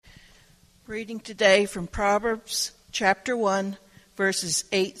Reading today from Proverbs chapter 1, verses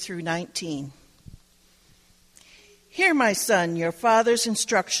 8 through 19. Hear, my son, your father's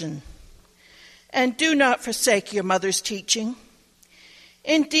instruction, and do not forsake your mother's teaching.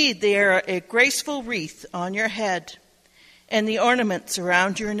 Indeed, they are a graceful wreath on your head, and the ornaments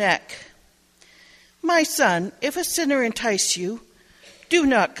around your neck. My son, if a sinner entice you, do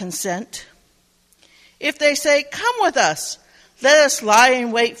not consent. If they say, "Come with us, let us lie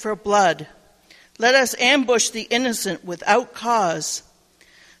in wait for blood. Let us ambush the innocent without cause.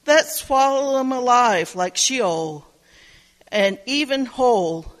 Let's swallow them alive like Sheol, and even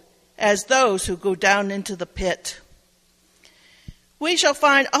whole as those who go down into the pit. We shall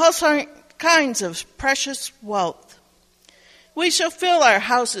find all kinds of precious wealth. We shall fill our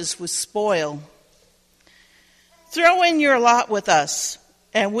houses with spoil. Throw in your lot with us,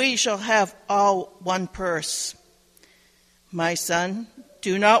 and we shall have all one purse. My son,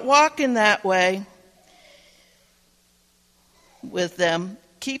 do not walk in that way with them.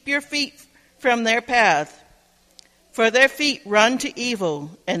 Keep your feet from their path, for their feet run to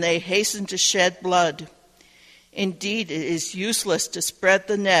evil, and they hasten to shed blood. Indeed, it is useless to spread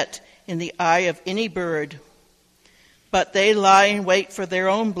the net in the eye of any bird, but they lie in wait for their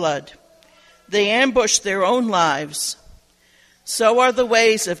own blood. They ambush their own lives. So are the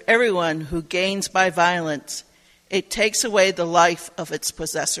ways of everyone who gains by violence. It takes away the life of its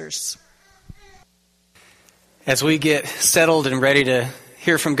possessors. As we get settled and ready to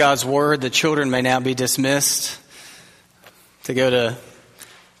hear from God's Word, the children may now be dismissed to go to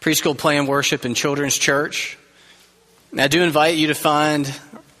preschool play and worship in children's church. And I do invite you to find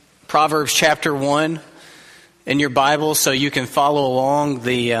Proverbs chapter 1 in your Bible so you can follow along.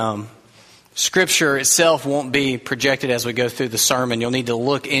 The scripture itself won't be projected as we go through the sermon. You'll need to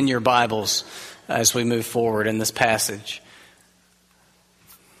look in your Bibles as we move forward in this passage.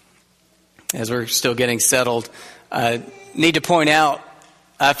 As we're still getting settled, I need to point out,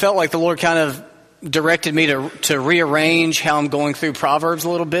 I felt like the Lord kind of directed me to rearrange how I'm going through Proverbs a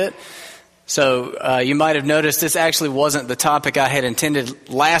little bit. So you might have noticed this actually wasn't the topic I had intended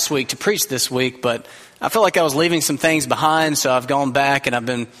last week to preach this week, but I felt like I was leaving some things behind, so I've gone back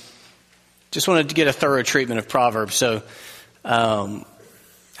and just wanted to get a thorough treatment of Proverbs. So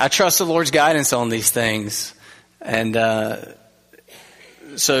I trust the Lord's guidance on these things. And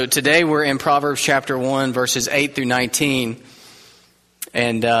so today we're in Proverbs chapter 1, verses 8 through 19.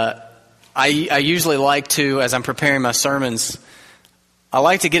 And I usually like to, as I'm preparing my sermons, I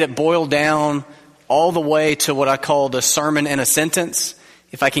like to get it boiled down all the way to what I call the sermon in a sentence.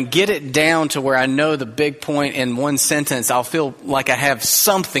 If I can get it down to where I know the big point in one sentence, I'll feel like I have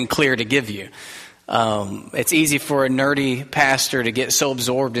something clear to give you. It's easy for a nerdy pastor to get so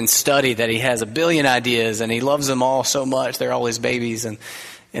absorbed in study that he has a billion ideas and he loves them all so much. They're all his babies, and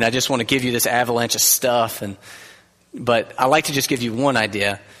I just want to give you this avalanche of stuff. But I like to just give you one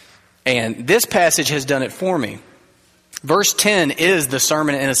idea, and this passage has done it for me. Verse 10 is the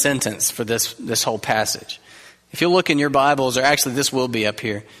sermon in a sentence for this whole passage. If you look in your Bibles, or actually this will be up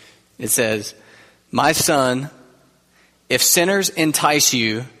here, it says, "My son, if sinners entice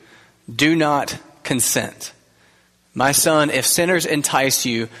you, do not consent." My son, if sinners entice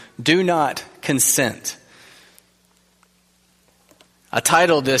you, do not consent. I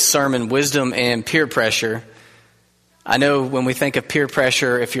titled this sermon, Wisdom and Peer Pressure. I know when we think of peer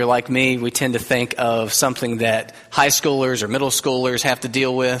pressure, if you're like me, we tend to think of something that high schoolers or middle schoolers have to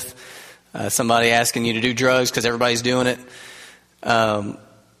deal with. Somebody asking you to do drugs because everybody's doing it.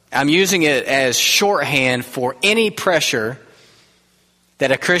 I'm using it as shorthand for any pressure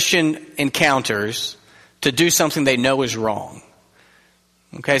that a Christian encounters to do something they know is wrong.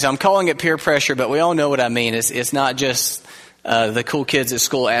 Okay, so I'm calling it peer pressure, but we all know what I mean. It's not just the cool kids at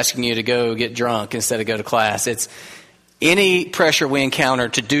school asking you to go get drunk instead of go to class. It's any pressure we encounter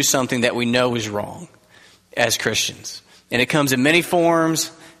to do something that we know is wrong as Christians. And it comes in many forms,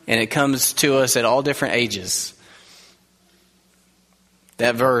 and it comes to us at all different ages.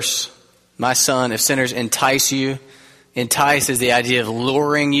 That verse, "My son, if sinners entice you," entice is the idea of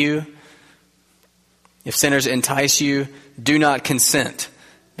luring you. If sinners entice you, do not consent.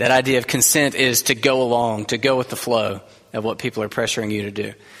 That idea of consent is to go along, to go with the flow of what people are pressuring you to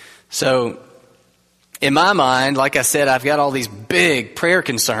do. So, in my mind, like I said, I've got all these big prayer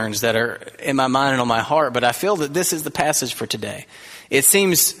concerns that are in my mind and on my heart, but I feel that this is the passage for today. It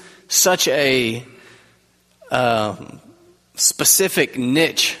seems such a specific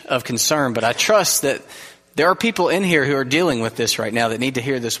niche of concern, but I trust that there are people in here who are dealing with this right now that need to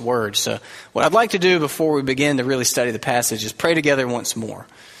hear this word. So what I'd like to do before we begin to really study the passage is pray together once more.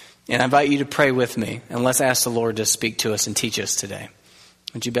 And I invite you to pray with me, and let's ask the Lord to speak to us and teach us today.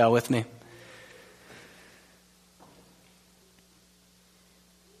 Would you bow with me?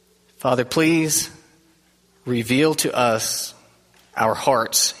 Father, please reveal to us our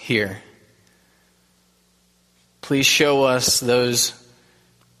hearts here. Please show us those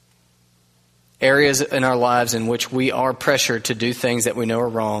areas in our lives in which we are pressured to do things that we know are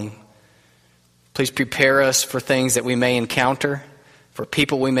wrong. Please prepare us for things that we may encounter, for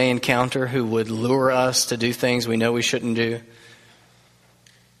people we may encounter who would lure us to do things we know we shouldn't do.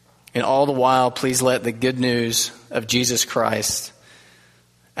 And all the while, please let the good news of Jesus Christ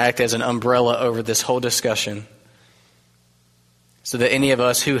act as an umbrella over this whole discussion, so that any of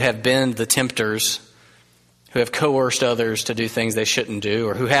us who have been the tempters, who have coerced others to do things they shouldn't do,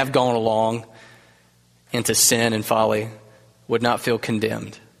 or who have gone along into sin and folly, would not feel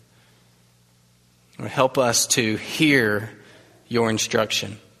condemned. Help us to hear your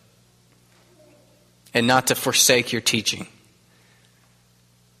instruction and not to forsake your teaching.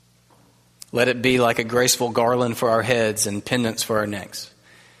 Let it be like a graceful garland for our heads and pendants for our necks.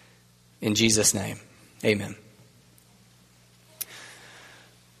 In Jesus' name, amen.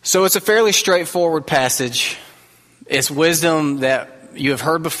 So it's a fairly straightforward passage. It's wisdom that you have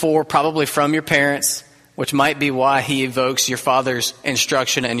heard before, probably from your parents, which might be why he evokes your father's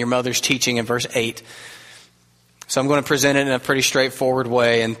instruction and your mother's teaching in verse 8. So I'm going to present it in a pretty straightforward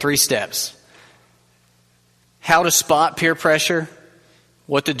way in 3 steps. How to spot peer pressure,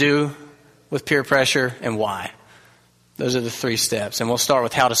 what to do with peer pressure, and why. Those are the 3 steps. And we'll start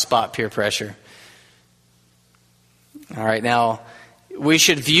with how to spot peer pressure. All right, now, we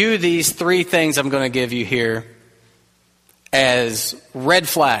should view these 3 things I'm going to give you here as red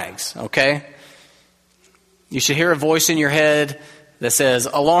flags, okay? You should hear a voice in your head that says,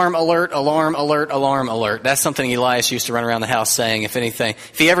 alarm alert, alarm alert, alarm alert. That's something Elias used to run around the house saying, if anything.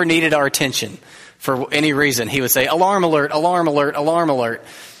 If he ever needed our attention for any reason, he would say, alarm alert, alarm alert, alarm alert.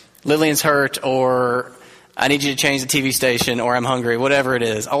 Lillian's hurt, or I need you to change the TV station, or I'm hungry, whatever it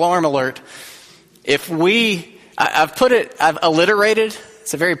is. Alarm alert. I've alliterated.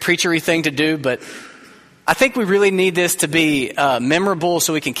 It's a very preachery thing to do, but I think we really need this to be memorable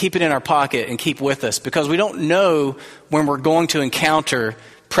so we can keep it in our pocket and keep with us, because we don't know when we're going to encounter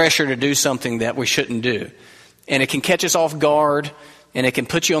pressure to do something that we shouldn't do. And it can catch us off guard, and it can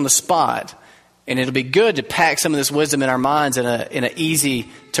put you on the spot. And it'll be good to pack some of this wisdom in our minds in an easy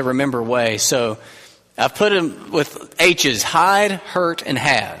to remember way. So I've put them with H's: hide, hurt, and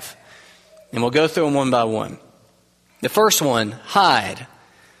have. And we'll go through them one by one. The first one, hide.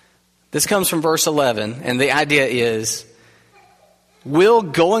 This comes from verse 11, and the idea is, will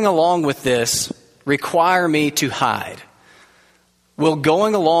going along with this require me to hide? Will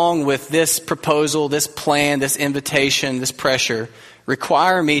going along with this proposal, this plan, this invitation, this pressure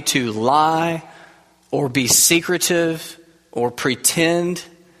require me to lie or be secretive or pretend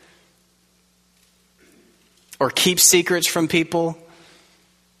or keep secrets from people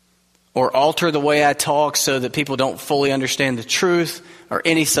or alter the way I talk so that people don't fully understand the truth or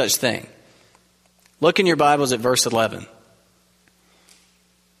any such thing? Look in your Bibles at verse 11.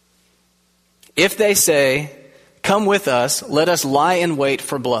 If they say, come with us, let us lie in wait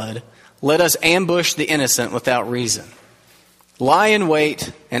for blood, let us ambush the innocent without reason. Lie in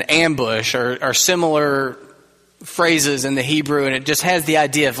wait and ambush are similar phrases in the Hebrew, and it just has the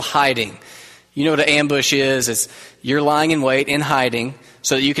idea of hiding. You know what an ambush is? It's you're lying in wait in hiding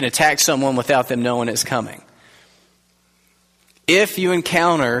so that you can attack someone without them knowing it's coming. If you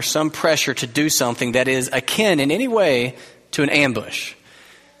encounter some pressure to do something that is akin in any way to an ambush,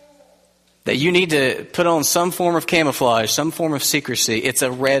 that you need to put on some form of camouflage, some form of secrecy, it's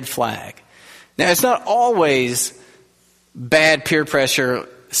a red flag. Now, it's not always bad peer pressure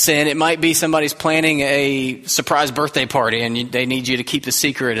sin. It might be somebody's planning a surprise birthday party and they need you to keep the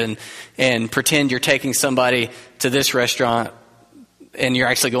secret and pretend you're taking somebody to this restaurant and you're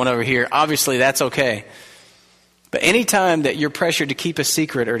actually going over here. Obviously, that's okay. But anytime that you're pressured to keep a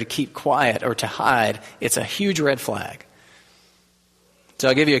secret or to keep quiet or to hide, it's a huge red flag. So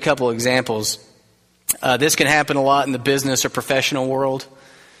I'll give you a couple of examples. This can happen a lot in the business or professional world.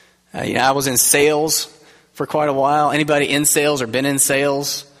 I was in sales for quite a while. Anybody in sales or been in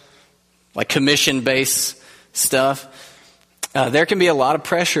sales, like commission-based stuff? There can be a lot of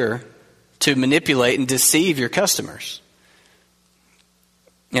pressure to manipulate and deceive your customers.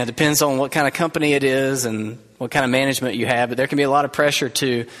 It depends on what kind of company it is and what kind of management you have, but there can be a lot of pressure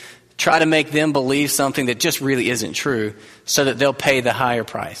to try to make them believe something that just really isn't true so that they'll pay the higher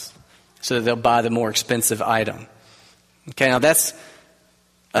price, so that they'll buy the more expensive item. Okay, now that's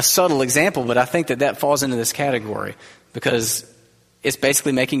a subtle example, but I think that falls into this category because it's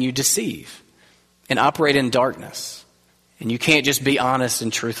basically making you deceive and operate in darkness. And you can't just be honest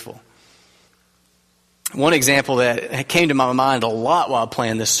and truthful. One example that came to my mind a lot while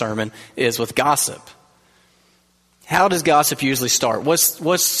planning this sermon is with gossip. How does gossip usually start?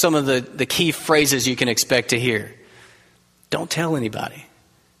 What's some of the key phrases you can expect to hear? Don't tell anybody.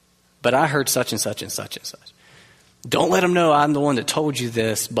 But I heard such and such and such and such. Don't let them know I'm the one that told you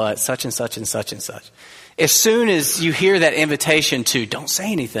this, but such and such and such and such. As soon as you hear that invitation to don't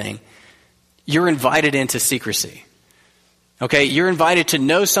say anything, you're invited into secrecy. Okay, you're invited to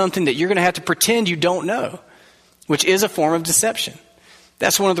know something that you're going to have to pretend you don't know, which is a form of deception.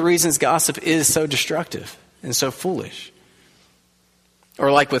 That's one of the reasons gossip is so destructive and so foolish.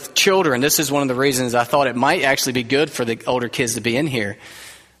 Or like with children, this is one of the reasons I thought it might actually be good for the older kids to be in here.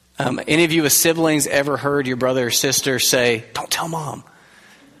 Any of you with siblings ever heard your brother or sister say, don't tell mom,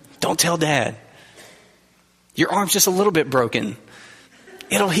 don't tell dad, your arm's just a little bit broken,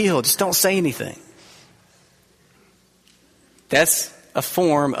 it'll heal, just don't say anything? That's a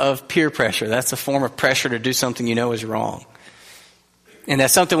form of peer pressure. That's a form of pressure to do something you know is wrong. And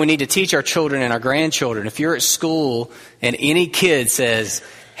that's something we need to teach our children and our grandchildren. If you're at school and any kid says,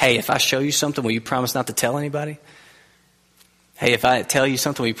 hey, if I show you something, will you promise not to tell anybody? Hey, if I tell you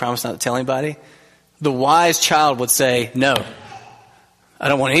something, will you promise not to tell anybody? The wise child would say, no, I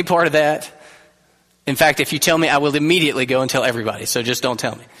don't want any part of that. In fact, if you tell me, I will immediately go and tell everybody. So just don't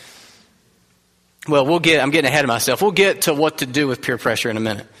tell me. Well, I'm getting ahead of myself. We'll get to what to do with peer pressure in a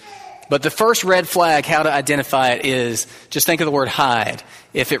minute. But the first red flag, how to identify it, is just think of the word hide.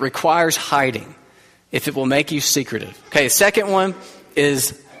 If it requires hiding, if it will make you secretive. Okay, the second one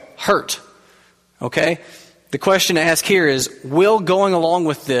is hurt. Okay? The question to ask here is, will going along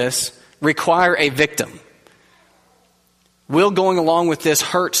with this require a victim? Will going along with this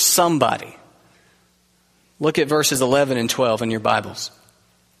hurt somebody? Look at verses 11 and 12 in your Bibles.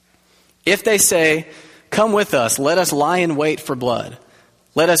 If they say, come with us, let us lie in wait for blood.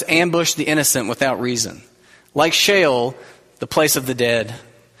 Let us ambush the innocent without reason. Like Sheol, the place of the dead.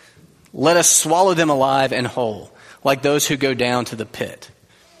 Let us swallow them alive and whole, like those who go down to the pit.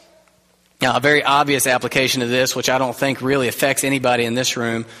 Now, a very obvious application of this, which I don't think really affects anybody in this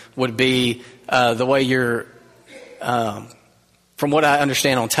room, would be the way you're, from what I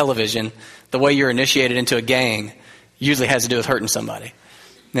understand on television, the way you're initiated into a gang usually has to do with hurting somebody.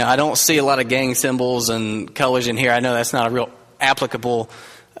 Now, I don't see a lot of gang symbols and colors in here. I know that's not a real applicable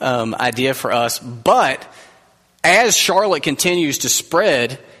idea for us. But as Charlotte continues to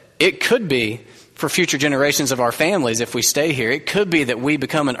spread, it could be for future generations of our families if we stay here. It could be that we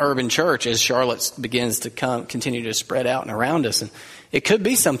become an urban church as Charlotte begins to continue to spread out and around us. And it could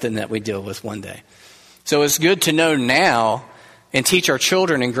be something that we deal with one day. So it's good to know now and teach our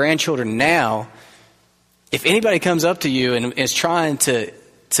children and grandchildren now, if anybody comes up to you and is trying to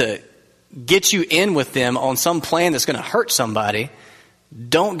get you in with them on some plan that's going to hurt somebody,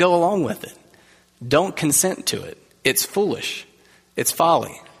 don't go along with it. Don't consent to it. It's foolish. It's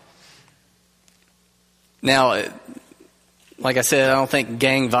folly. Now, like I said, I don't think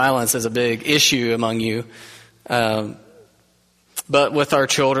gang violence is a big issue among you. But with our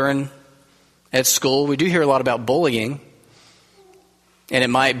children at school, we do hear a lot about bullying. And it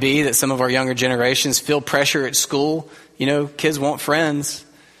might be that some of our younger generations feel pressure at school. You know, kids want friends.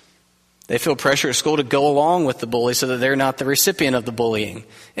 They feel pressure at school to go along with the bully so that they're not the recipient of the bullying.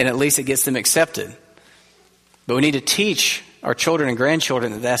 And at least it gets them accepted. But we need to teach our children and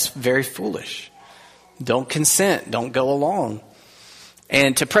grandchildren that that's very foolish. Don't consent. Don't go along.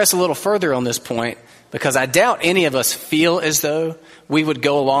 And to press a little further on this point, because I doubt any of us feel as though we would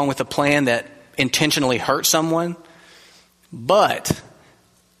go along with a plan that intentionally hurt someone. But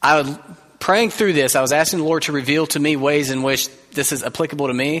praying through this, I was asking the Lord to reveal to me ways in which this is applicable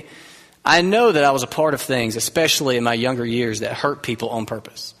to me. I know that I was a part of things, especially in my younger years, that hurt people on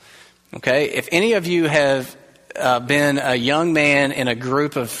purpose. Okay? If any of you have been a young man in a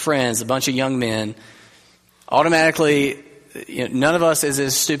group of friends, a bunch of young men, automatically, none of us is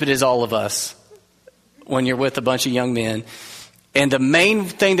as stupid as all of us when you're with a bunch of young men. And the main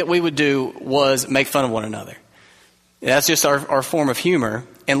thing that we would do was make fun of one another. That's just our form of humor.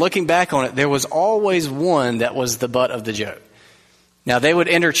 And looking back on it, there was always one that was the butt of the joke. Now, they would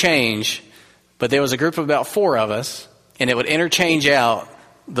interchange, but there was a group of about 4 of us, and it would interchange out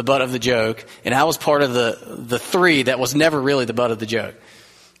the butt of the joke. And I was part of the 3 that was never really the butt of the joke.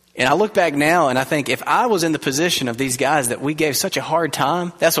 And I look back now, and I think if I was in the position of these guys that we gave such a hard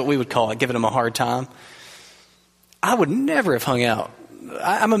time, that's what we would call it, giving them a hard time, I would never have hung out.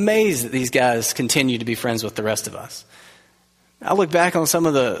 I'm amazed that these guys continue to be friends with the rest of us. I look back on some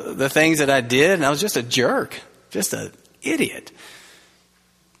of the things that I did, and I was just a jerk, just an idiot.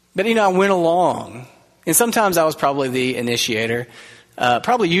 But, I went along. And sometimes I was probably the initiator.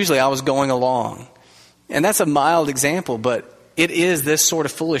 Usually I was going along. And that's a mild example, but it is this sort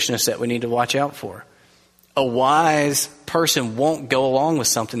of foolishness that we need to watch out for. A wise person won't go along with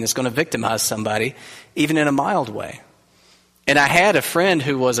something that's going to victimize somebody, even in a mild way. And I had a friend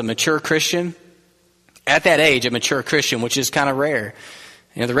who was a mature Christian, at that age, a mature Christian, which is kind of rare.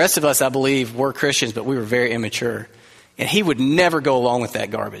 The rest of us, I believe, were Christians, but we were very immature. And he would never go along with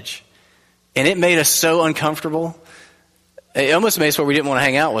that garbage. And it made us so uncomfortable. It almost made us where we didn't want to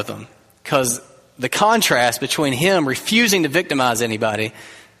hang out with him, because the contrast between him refusing to victimize anybody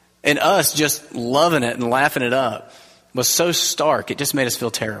and us just loving it and laughing it up was so stark, it just made us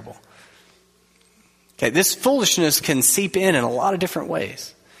feel terrible. Okay, this foolishness can seep in a lot of different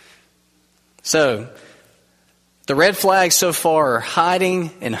ways. So, the red flags so far are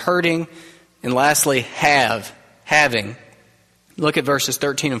hiding and hurting, and lastly, having. Look at verses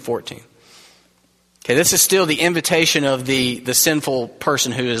 13 and 14. Okay, this is still the invitation of the sinful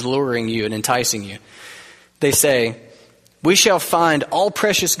person who is luring you and enticing you. They say, "We shall find all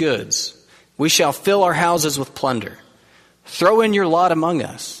precious goods. We shall fill our houses with plunder. Throw in your lot among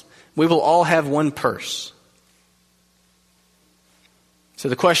us. We will all have one purse." So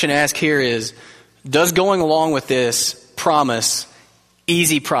the question asked here is, does going along with this promise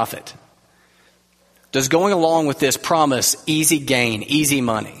easy profit? Does going along with this promise easy gain, easy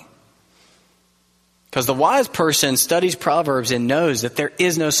money? Because the wise person studies Proverbs and knows that there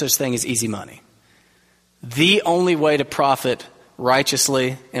is no such thing as easy money. The only way to profit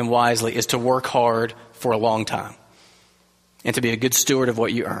righteously and wisely is to work hard for a long time and to be a good steward of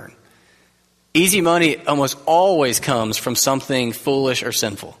what you earn. Easy money almost always comes from something foolish or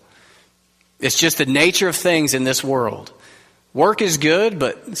sinful. It's just the nature of things in this world. Work is good,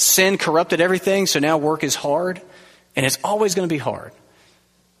 but sin corrupted everything, so now work is hard, and it's always going to be hard.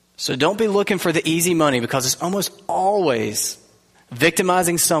 So don't be looking for the easy money, because it's almost always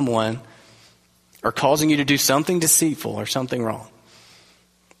victimizing someone or causing you to do something deceitful or something wrong.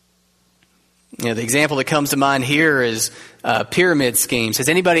 The example that comes to mind here is pyramid schemes. Has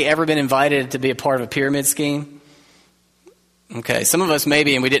anybody ever been invited to be a part of a pyramid scheme? Okay, some of us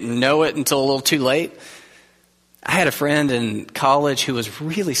maybe, and we didn't know it until a little too late. I had a friend in college who was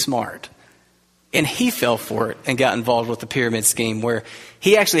really smart, and he fell for it and got involved with the pyramid scheme, where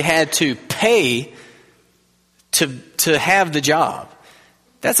he actually had to pay to have the job.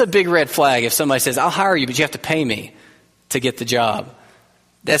 That's a big red flag if somebody says, "I'll hire you, but you have to pay me to get the job."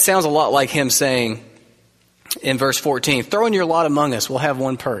 That sounds a lot like him saying in verse 14, "Throw in your lot among us, we'll have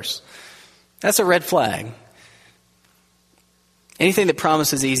one purse." That's a red flag. Anything that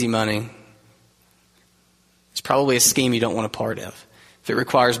promises easy money is probably a scheme you don't want a part of, if it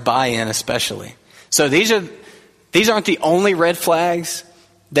requires buy-in especially. So these aren't the only red flags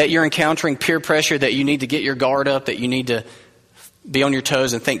that you're encountering, peer pressure, that you need to get your guard up, that you need to be on your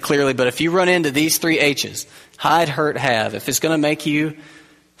toes and think clearly. But if you run into these three H's, hide, hurt, have, if it's going to make you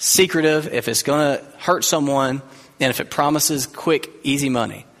secretive, if it's going to hurt someone, and if it promises quick, easy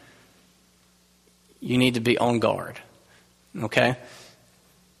money, you need to be on guard. Okay?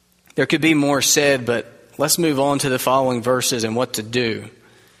 There could be more said, but let's move on to the following verses and what to do.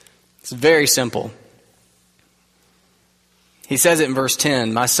 It's very simple. He says it in verse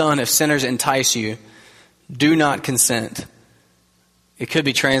 10, "My son, if sinners entice you, do not consent." It could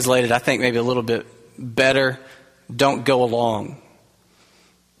be translated, I think, maybe a little bit better, "Don't go along."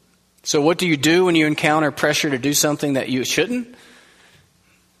 So what do you do when you encounter pressure to do something that you shouldn't?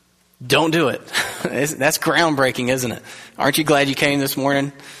 Don't do it. That's groundbreaking, isn't it? Aren't you glad you came this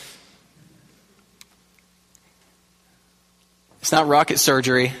morning? It's not rocket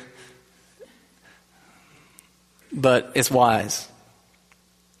surgery, but it's wise.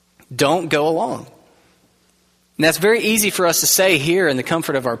 Don't go along. And that's very easy for us to say here in the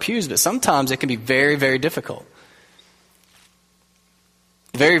comfort of our pews, but sometimes it can be very, very difficult.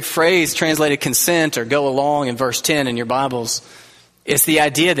 The very phrase translated consent or go along in verse 10 in your Bibles, it's the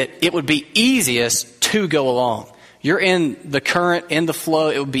idea that it would be easiest to go along. You're in the current, in the flow.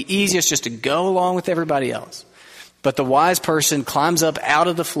 It would be easiest just to go along with everybody else. But the wise person climbs up out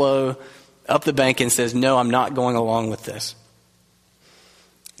of the flow, up the bank, and says, "No, I'm not going along with this."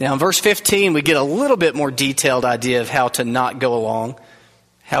 Now in verse 15, we get a little bit more detailed idea of how to not go along,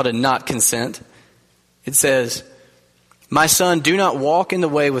 how to not consent. It says, "My son, do not walk in the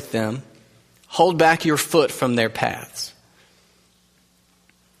way with them. Hold back your foot from their paths."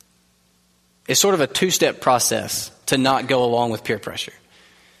 It's sort of a two-step process to not go along with peer pressure.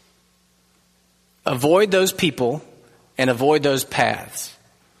 Avoid those people and avoid those paths.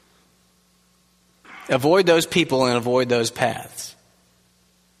 Avoid those people and avoid those paths.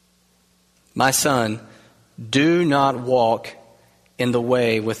 My son, do not walk in the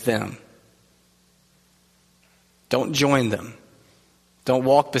way with them. Don't join them. Don't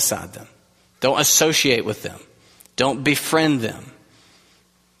walk beside them. Don't associate with them. Don't befriend them.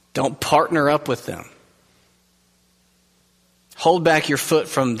 Don't partner up with them. Hold back your foot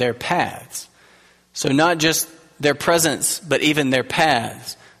from their paths. So not just their presence, but even their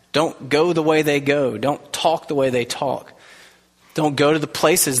paths. Don't go the way they go. Don't talk the way they talk. Don't go to the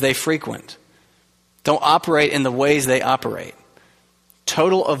places they frequent. Don't operate in the ways they operate.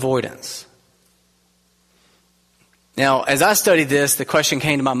 Total avoidance. Now, as I studied this, the question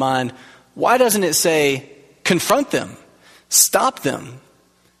came to my mind, why doesn't it say, confront them, stop them,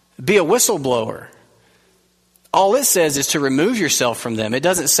 be a whistleblower? All it says is to remove yourself from them. It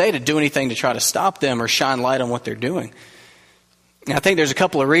doesn't say to do anything to try to stop them or shine light on what they're doing. And I think there's a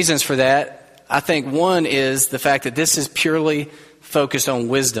couple of reasons for that. I think one is the fact that this is purely focused on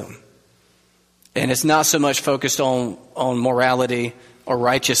wisdom. And it's not so much focused on morality or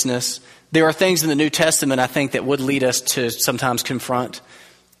righteousness. There are things in the New Testament, I think, that would lead us to sometimes confront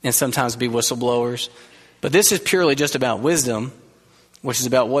and sometimes be whistleblowers. But this is purely just about wisdom, which is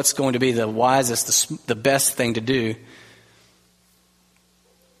about what's going to be the wisest, the best thing to do.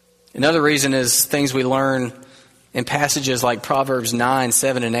 Another reason is things we learn in passages like Proverbs 9,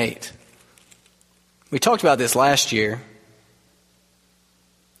 7, and 8. We talked about this last year,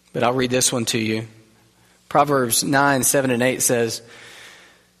 but I'll read this one to you. Proverbs 9, 7, and 8 says,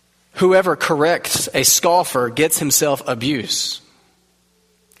 whoever corrects a scoffer gets himself abuse,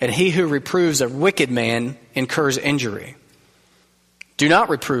 and he who reproves a wicked man incurs injury. Do not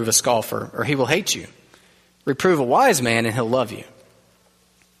reprove a scoffer, or he will hate you. Reprove a wise man, and he'll love you.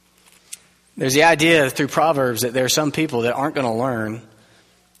 There's the idea through Proverbs that there are some people that aren't going to learn,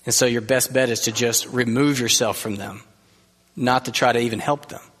 and so your best bet is to just remove yourself from them, not to try to even help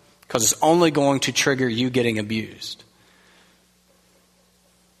them, because it's only going to trigger you getting abused.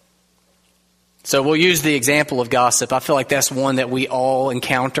 So we'll use the example of gossip. I feel like that's one that we all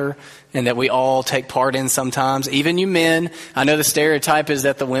encounter and that we all take part in sometimes. Even you men, I know the stereotype is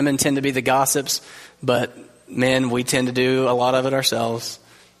that the women tend to be the gossips, but men, we tend to do a lot of it ourselves.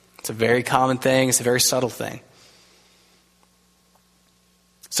 It's a very common thing. It's a very subtle thing.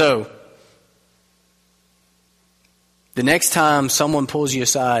 So, the next time someone pulls you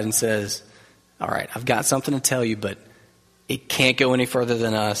aside and says, all right, I've got something to tell you, but it can't go any further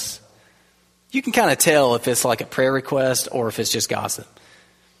than us. You can kind of tell if it's like a prayer request or if it's just gossip.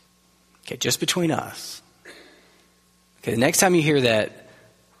 Okay, just between us. Okay, the next time you hear that,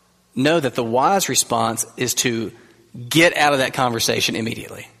 know that the wise response is to get out of that conversation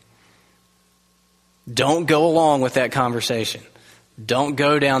immediately. Don't go along with that conversation. Don't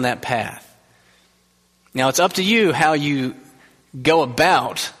go down that path. Now, it's up to you how you go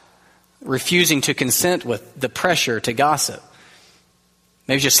about refusing to consent with the pressure to gossip.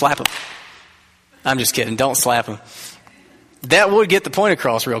 Maybe just slap them. I'm just kidding. Don't slap them. That would get the point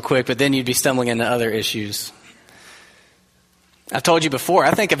across real quick, but then you'd be stumbling into other issues. I've told you before,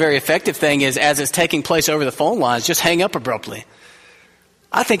 I think a very effective thing is, as it's taking place over the phone lines, just hang up abruptly.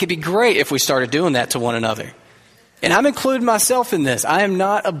 I think it'd be great if we started doing that to one another. And I'm including myself in this. I am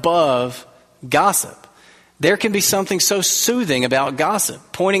not above gossip. There can be something so soothing about gossip.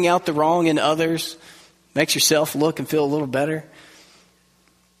 Pointing out the wrong in others makes yourself look and feel a little better.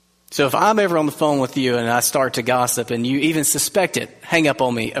 So if I'm ever on the phone with you and I start to gossip and you even suspect it, hang up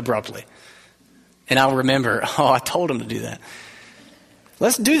on me abruptly. And I'll remember, I told him to do that.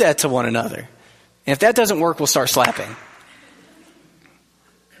 Let's do that to one another. And if that doesn't work, we'll start slapping.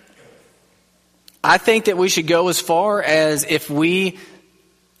 I think that we should go as far as if we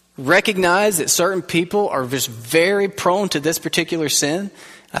recognize that certain people are just very prone to this particular sin,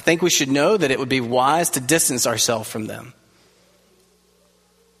 I think we should know that it would be wise to distance ourselves from them.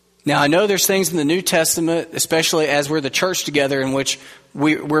 Now, I know there's things in the New Testament, especially as we're the church together, in which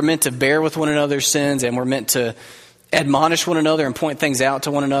we're meant to bear with one another's sins and we're meant to admonish one another and point things out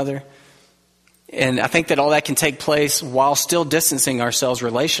to one another. And I think that all that can take place while still distancing ourselves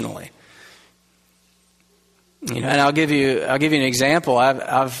relationally. And I'll give you an example.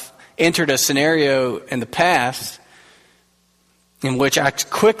 I've entered a scenario in the past in which I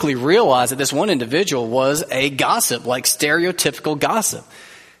quickly realized that this one individual was a gossip, like stereotypical gossip.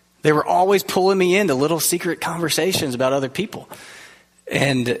 They were always pulling me into little secret conversations about other people.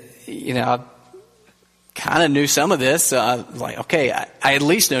 And, I kind of knew some of this. So I was like, okay, I at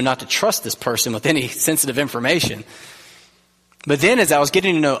least know not to trust this person with any sensitive information. But then as I was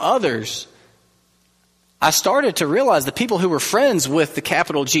getting to know others, I started to realize the people who were friends with the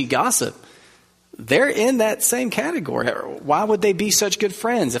capital G gossip, they're in that same category. Why would they be such good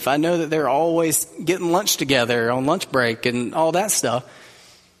friends if I know that they're always getting lunch together on lunch break and all that stuff?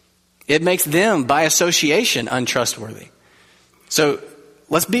 It makes them, by association, untrustworthy. So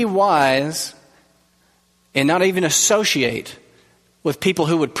let's be wise and not even associate with people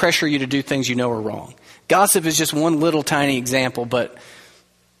who would pressure you to do things you know are wrong. Gossip is just one little tiny example, but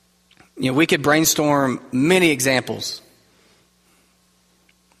we could brainstorm many examples.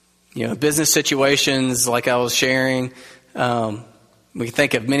 Business situations like I was sharing. We can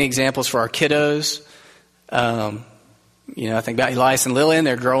think of many examples for our kiddos. I think about Elias and Lillian.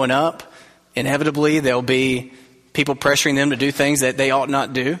 They're growing up. Inevitably, there'll be people pressuring them to do things that they ought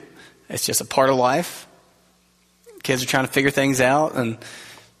not do. It's just a part of life. Kids are trying to figure things out, and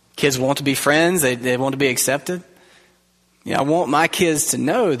kids want to be friends. They want to be accepted. I want my kids to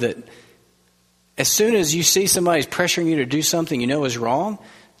know that as soon as you see somebody's pressuring you to do something you know is wrong,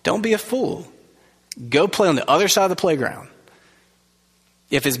 don't be a fool. Go play on the other side of the playground.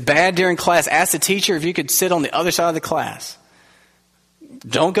 If it's bad during class, ask the teacher if you could sit on the other side of the class.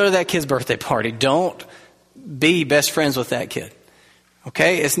 Don't go to that kid's birthday party. Don't be best friends with that kid.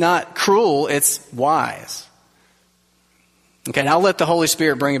 Okay? It's not cruel. It's wise. Okay, and I'll let the Holy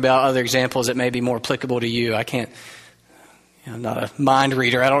Spirit bring about other examples that may be more applicable to you. I can't, I'm not a mind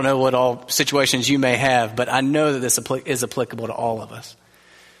reader. I don't know what all situations you may have, but I know that this is applicable to all of us.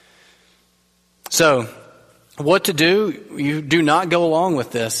 So, what to do? You do not go along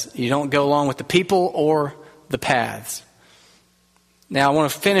with this. You don't go along with the people or the paths. Now, I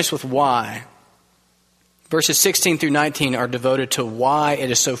want to finish with why. Verses 16 through 19 are devoted to why it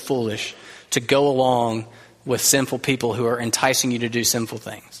is so foolish to go along with sinful people who are enticing you to do sinful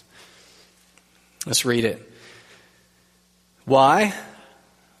things. Let's read it. Why?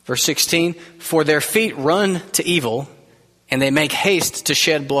 Verse 16, for their feet run to evil, and they make haste to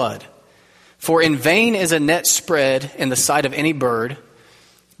shed blood. For in vain is a net spread in the sight of any bird,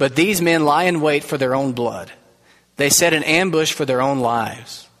 but these men lie in wait for their own blood. They set an ambush for their own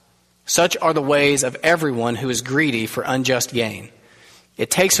lives. Such are the ways of everyone who is greedy for unjust gain. It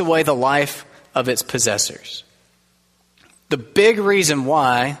takes away the life of its possessors. The big reason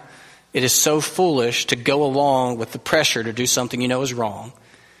why it is so foolish to go along with the pressure to do something you know is wrong,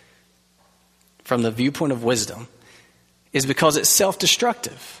 from the viewpoint of wisdom, is because it's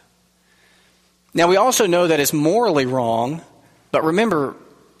self-destructive. Now, we also know that it's morally wrong, but remember,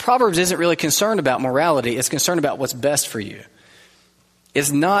 Proverbs isn't really concerned about morality. It's concerned about what's best for you.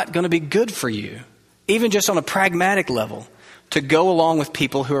 It's not going to be good for you, even just on a pragmatic level, to go along with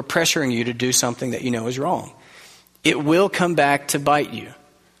people who are pressuring you to do something that you know is wrong. It will come back to bite you.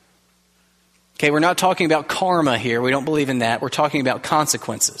 Okay, we're not talking about karma here. We don't believe in that. We're talking about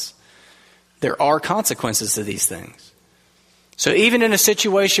consequences. There are consequences to these things. So even in a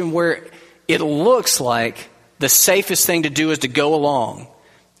situation where it looks like the safest thing to do is to go along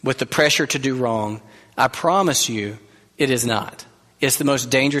with the pressure to do wrong, I promise you it is not. It's the most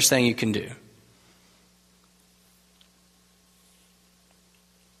dangerous thing you can do.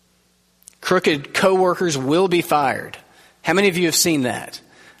 Crooked coworkers will be fired. How many of you have seen that?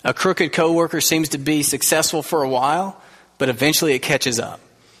 A crooked coworker seems to be successful for a while, but eventually it catches up.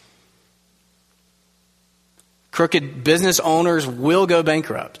 Crooked business owners will go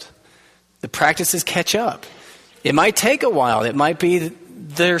bankrupt. The practices catch up. It might take a while. It might be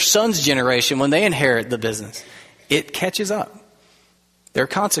their son's generation when they inherit the business. It catches up. There are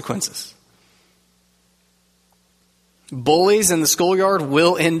consequences. Bullies in the schoolyard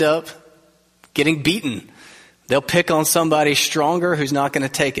will end up getting beaten. They'll pick on somebody stronger who's not going to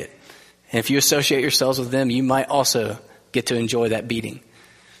take it. And if you associate yourselves with them, you might also get to enjoy that beating.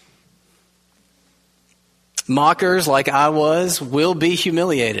 Mockers, like I was, will be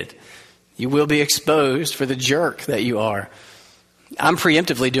humiliated. You will be exposed for the jerk that you are. I'm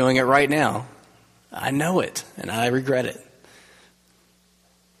preemptively doing it right now. I know it, and I regret it.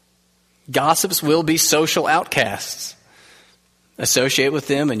 Gossips will be social outcasts. Associate with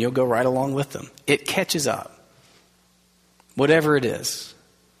them, and you'll go right along with them. It catches up. Whatever it is.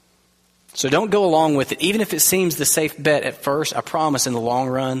 So don't go along with it. Even if it seems the safe bet at first, I promise in the long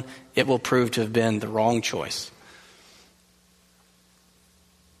run, it will prove to have been the wrong choice.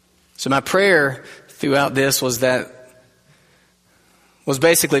 So my prayer throughout this was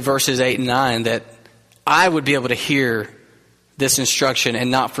basically verses 8 and 9, that I would be able to hear this instruction and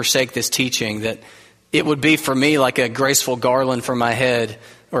not forsake this teaching, that it would be for me like a graceful garland for my head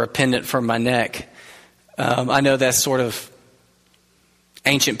or a pendant from my neck. I know that's sort of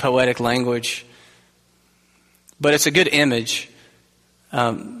ancient poetic language, but it's a good image.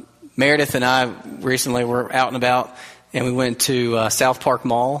 Meredith and I recently were out and about, and we went to South Park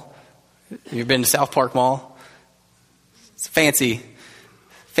Mall. Have you been to South Park Mall? It's a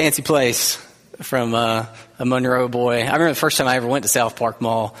fancy place. from a Monroe boy. I remember the first time I ever went to South Park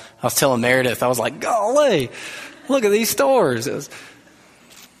Mall, I was telling Meredith, I was like, golly, look at these stores.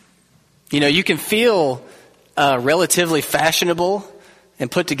 You can feel relatively fashionable and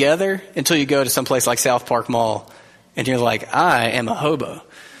put together until you go to some place like South Park Mall and you're like, I am a hobo.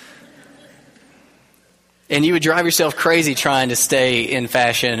 And you would drive yourself crazy trying to stay in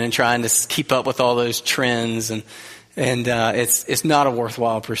fashion and trying to keep up with all those trends, and it's not a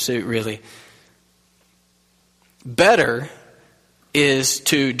worthwhile pursuit, really. Better is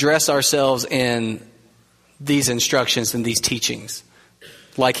to dress ourselves in these instructions and these teachings,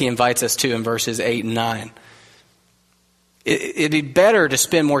 like he invites us to in verses 8 and 9. It'd be better to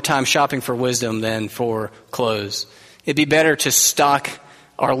spend more time shopping for wisdom than for clothes. It'd be better to stock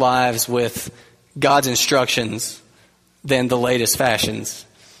our lives with God's instructions than the latest fashions.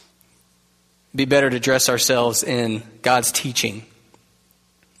 It'd be better to dress ourselves in God's teaching.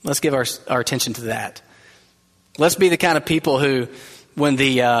 Let's give our attention to that. Let's be the kind of people who, when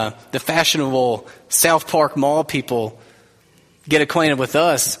the fashionable South Park Mall people get acquainted with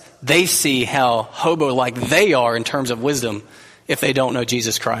us, they see how hobo-like they are in terms of wisdom if they don't know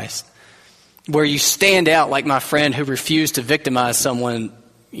Jesus Christ. Where you stand out like my friend who refused to victimize someone,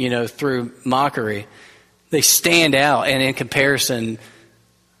 through mockery. They stand out, and in comparison,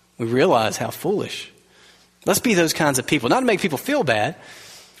 we realize how foolish. Let's be those kinds of people. Not to make people feel bad,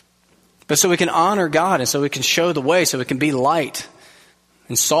 but so we can honor God and so we can show the way, so we can be light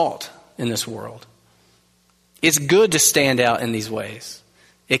and salt in this world. It's good to stand out in these ways.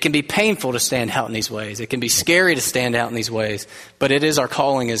 It can be painful to stand out in these ways. It can be scary to stand out in these ways, but it is our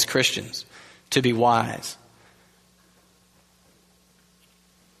calling as Christians to be wise.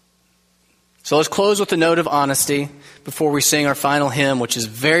 So let's close with a note of honesty before we sing our final hymn, which is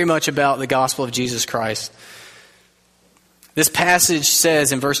very much about the gospel of Jesus Christ. This passage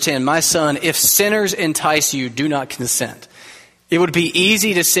says in verse 10, "My son, if sinners entice you, do not consent." It would be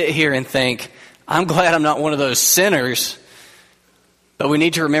easy to sit here and think, I'm glad I'm not one of those sinners, but we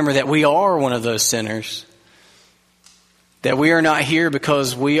need to remember that we are one of those sinners. That we are not here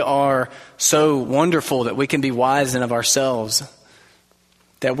because we are so wonderful that we can be wise in of ourselves.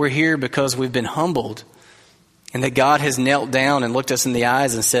 That we're here because we've been humbled, and that God has knelt down and looked us in the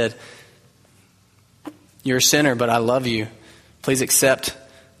eyes and said, "You're a sinner, but I love you. Please accept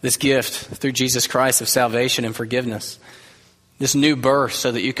this gift through Jesus Christ of salvation and forgiveness. This new birth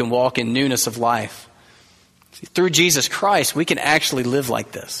so that you can walk in newness of life." See, through Jesus Christ, we can actually live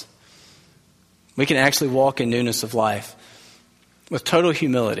like this. We can actually walk in newness of life with total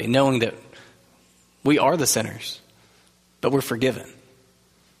humility, knowing that we are the sinners, but we're forgiven.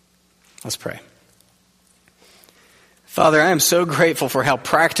 Let's pray. Father, I am so grateful for how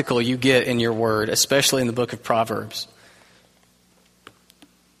practical you get in your word, especially in the book of Proverbs.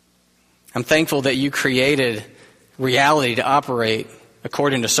 I'm thankful that you created reality to operate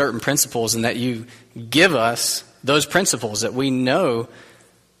according to certain principles, and that you give us those principles that we know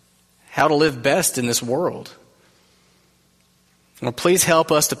how to live best in this world. Well, please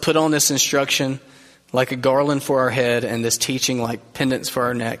help us to put on this instruction like a garland for our head and this teaching like pendants for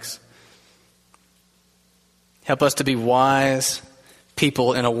our necks. Help us to be wise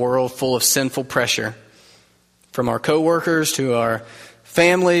people in a world full of sinful pressure, from our coworkers to our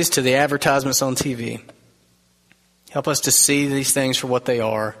families to the advertisements on TV. Help us to see these things for what they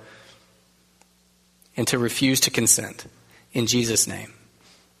are and to refuse to consent. In Jesus' name,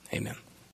 amen.